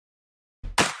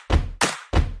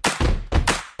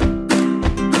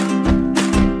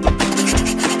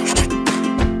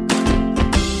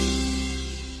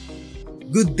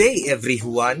Good day,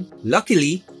 everyone!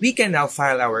 Luckily, we can now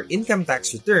file our income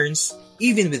tax returns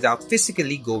even without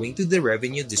physically going to the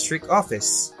Revenue District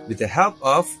Office with the help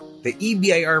of the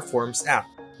eBIR Forms app,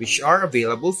 which are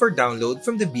available for download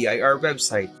from the BIR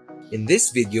website. In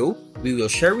this video, we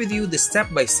will share with you the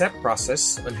step-by-step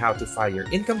process on how to file your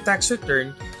income tax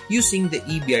return using the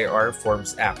eBIR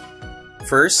Forms app.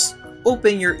 First,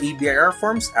 open your eBIR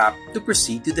Forms app to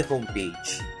proceed to the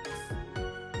homepage.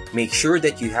 Make sure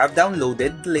that you have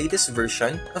downloaded the latest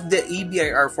version of the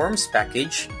eBIR Forms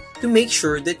package to make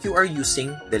sure that you are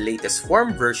using the latest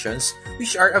form versions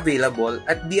which are available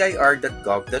at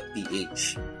bir.gov.ph.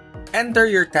 Enter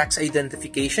your tax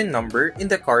identification number in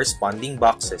the corresponding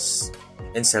boxes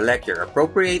and select your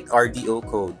appropriate RDO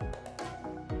code.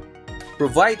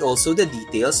 Provide also the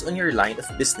details on your line of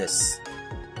business: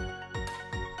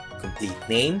 complete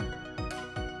name,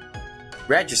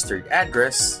 registered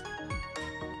address,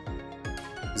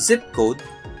 zip code,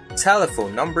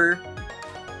 telephone number,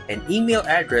 and email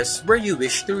address where you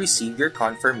wish to receive your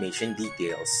confirmation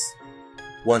details.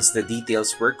 Once the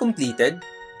details were completed,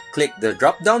 click the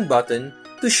drop-down button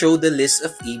to show the list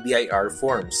of eBIR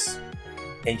forms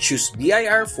and choose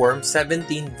BIR Form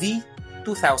 17V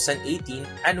 2018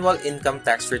 Annual Income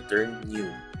Tax Return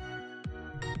New.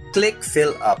 Click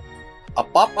Fill Up. A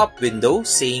pop-up window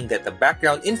saying that the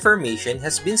background information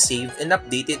has been saved and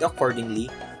updated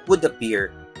accordingly would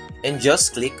appear, and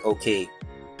just click OK.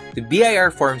 The BIR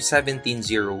Form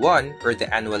 1701 or the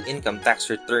Annual Income Tax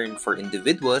Return for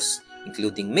individuals,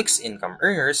 including mixed income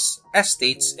earners,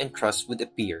 estates, and trusts would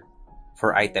appear.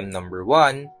 For item number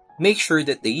 1, make sure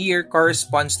that the year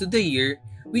corresponds to the year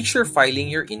which you're filing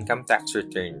your income tax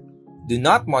return. Do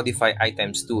not modify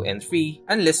items 2 and 3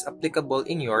 unless applicable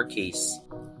in your case.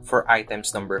 For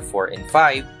items number 4 and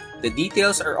 5, the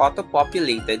details are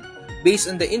auto-populated based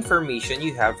on the information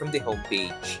you have from the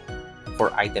homepage. For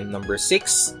item number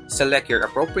 6, select your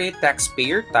appropriate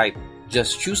taxpayer type.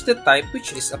 Just choose the type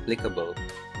which is applicable.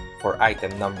 For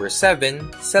item number 7,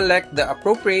 select the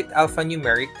appropriate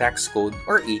alphanumeric tax code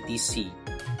or ATC.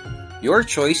 Your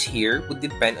choice here would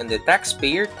depend on the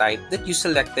taxpayer type that you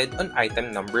selected on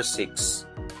item number 6.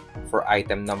 For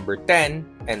item number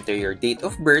 10, enter your date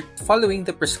of birth following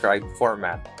the prescribed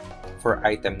format. For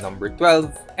item number 12,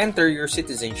 enter your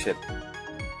citizenship.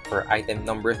 For item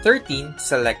number 13,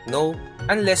 select No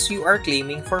unless you are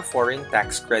claiming for foreign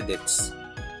tax credits.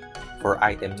 For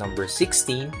item number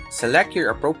 16, select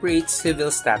your appropriate civil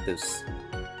status.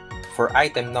 For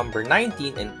item number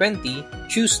 19 and 20,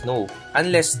 choose No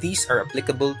unless these are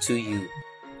applicable to you.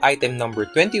 Item number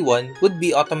 21 would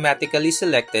be automatically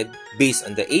selected based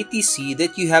on the ATC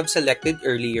that you have selected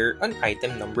earlier on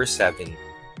item number 7.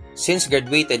 Since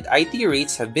graduated IT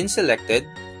rates have been selected,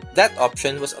 that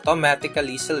option was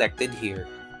automatically selected here.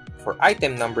 For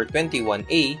item number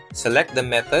 21A, select the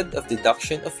method of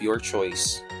deduction of your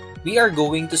choice. We are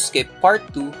going to skip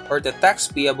Part 2 or the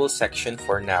tax payable section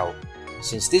for now,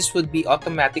 since this would be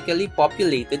automatically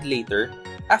populated later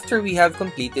after we have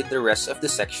completed the rest of the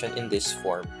section in this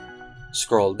form.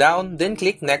 Scroll down, then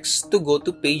click Next to go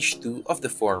to page 2 of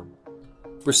the form.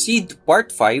 Proceed to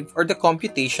Part 5 or the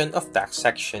computation of tax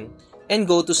section and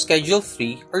go to Schedule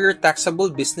 3 or your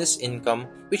taxable business income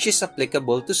which is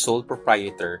applicable to sole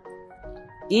proprietor.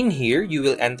 In here, you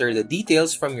will enter the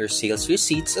details from your sales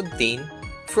receipts obtained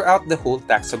throughout the whole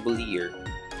taxable year.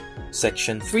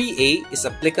 Section 3A is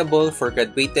applicable for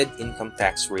graduated income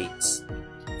tax rates.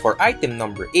 For item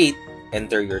number 8,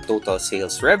 enter your total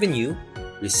sales revenue,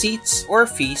 receipts, or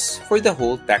fees for the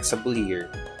whole taxable year.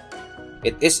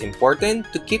 It is important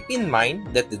to keep in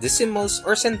mind that the decimals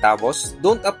or centavos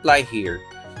don't apply here,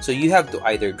 so you have to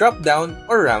either drop down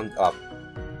or round up.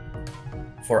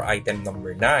 For item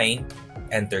number 9,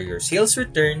 enter your sales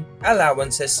return,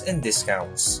 allowances, and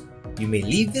discounts. You may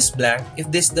leave this blank if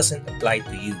this doesn't apply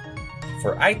to you.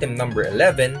 For item number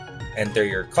 11, enter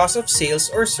your cost of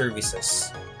sales or services.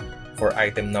 For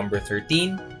item number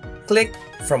 13, click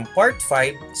from Part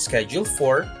 5, Schedule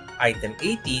 4, Item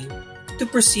 18, to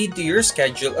proceed to your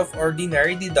schedule of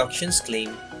ordinary deductions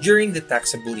claimed during the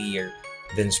taxable year.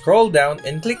 Then scroll down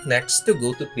and click Next to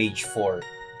go to page 4.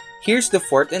 Here's the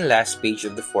fourth and last page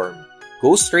of the form.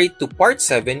 Go straight to Part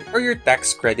 7 or your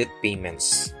tax credit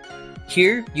payments.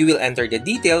 Here, you will enter the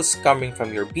details coming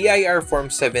from your BIR Form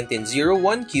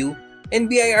 1701Q and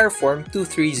BIR Form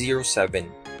 2307.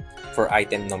 For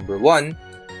item number 1,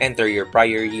 enter your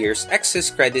prior year's excess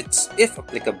credits if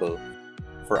applicable.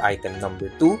 For item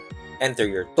number 2, enter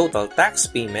your total tax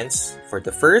payments for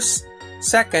the first,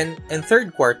 second, and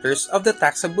third quarters of the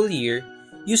taxable year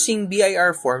using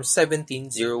BIR Form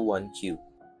 1701Q.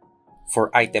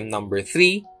 For item number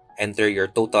 3, Enter your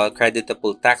total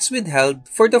creditable tax withheld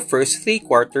for the first 3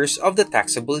 quarters of the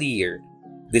taxable year.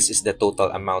 This is the total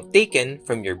amount taken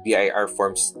from your BIR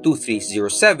Forms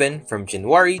 2307 from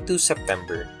January to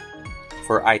September.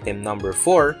 For item number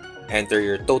 4, enter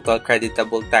your total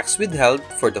creditable tax withheld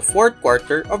for the 4th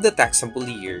quarter of the taxable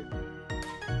year.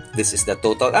 This is the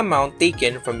total amount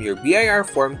taken from your BIR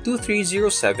Form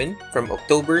 2307 from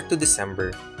October to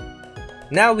December.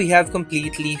 Now we have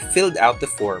completely filled out the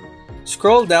form.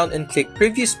 Scroll down and click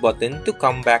Previous button to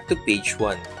come back to page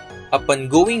 1. Upon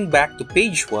going back to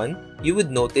page 1, you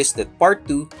would notice that Part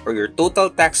 2 or your total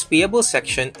tax payable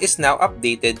section is now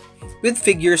updated with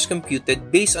figures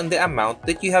computed based on the amount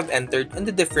that you have entered in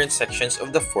the different sections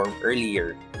of the form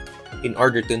earlier. In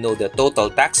order to know the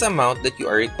total tax amount that you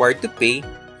are required to pay,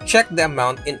 check the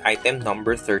amount in item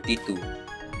number 32.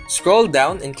 Scroll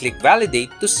down and click Validate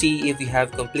to see if you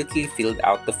have completely filled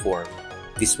out the form.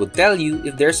 This would tell you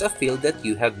if there's a field that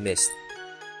you have missed.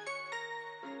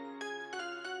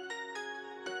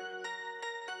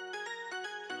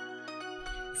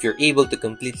 If you're able to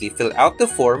completely fill out the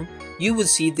form, you would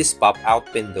see this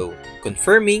pop-out window,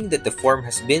 confirming that the form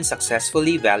has been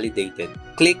successfully validated.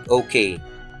 Click OK.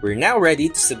 We're now ready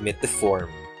to submit the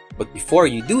form. But before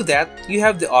you do that, you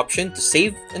have the option to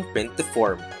save and print the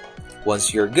form.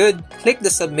 Once you're good, click the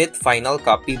Submit Final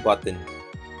Copy button.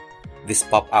 This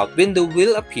pop-out window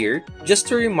will appear just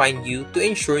to remind you to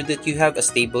ensure that you have a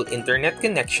stable internet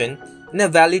connection and a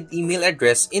valid email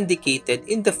address indicated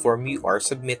in the form you are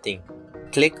submitting.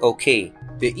 Click OK.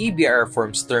 The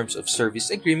eBIRForms Terms of Service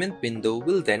Agreement window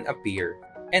will then appear,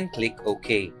 and click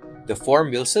OK. The form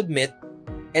will submit,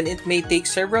 and it may take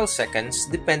several seconds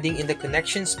depending on the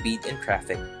connection speed and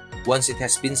traffic. Once it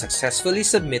has been successfully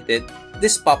submitted,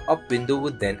 this pop-up window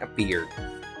would then appear.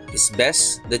 It's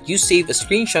best that you save a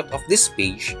screenshot of this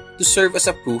page to serve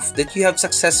as a proof that you have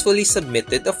successfully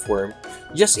submitted a form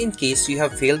just in case you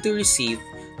have failed to receive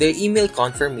the email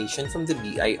confirmation from the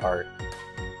BIR.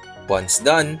 Once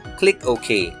done, click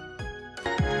OK.